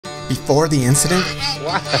Before the incident,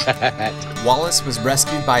 What? Wallace was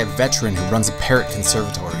rescued by a veteran who runs a parrot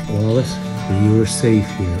conservatory. Wallace, you are safe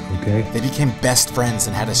here, okay? They became best friends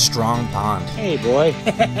and had a strong bond. Hey, boy.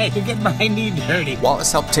 You're getting my knee dirty.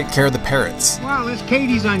 Wallace helped take care of the parrots. Wallace,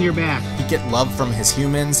 Katie's on your back. He'd get love from his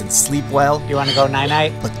humans and sleep well. You want to go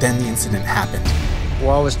night-night? But then the incident happened.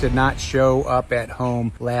 Wallace did not show up at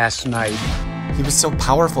home last night. He was so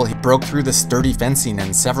powerful he broke through the sturdy fencing,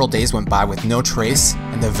 and several days went by with no trace,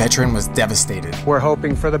 and the veteran was devastated. We're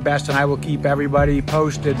hoping for the best, and I will keep everybody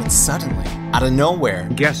posted. But suddenly, out of nowhere,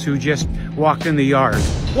 Guess who just walked in the yard?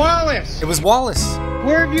 Wallace! it was Wallace.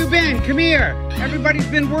 Where have you been? Come here. Everybody's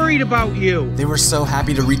been worried about you. They were so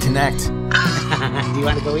happy to reconnect, Do you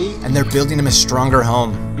want to go eat? and they're building him a stronger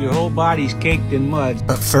home. Your whole body's caked in mud.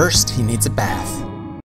 But first, he needs a bath.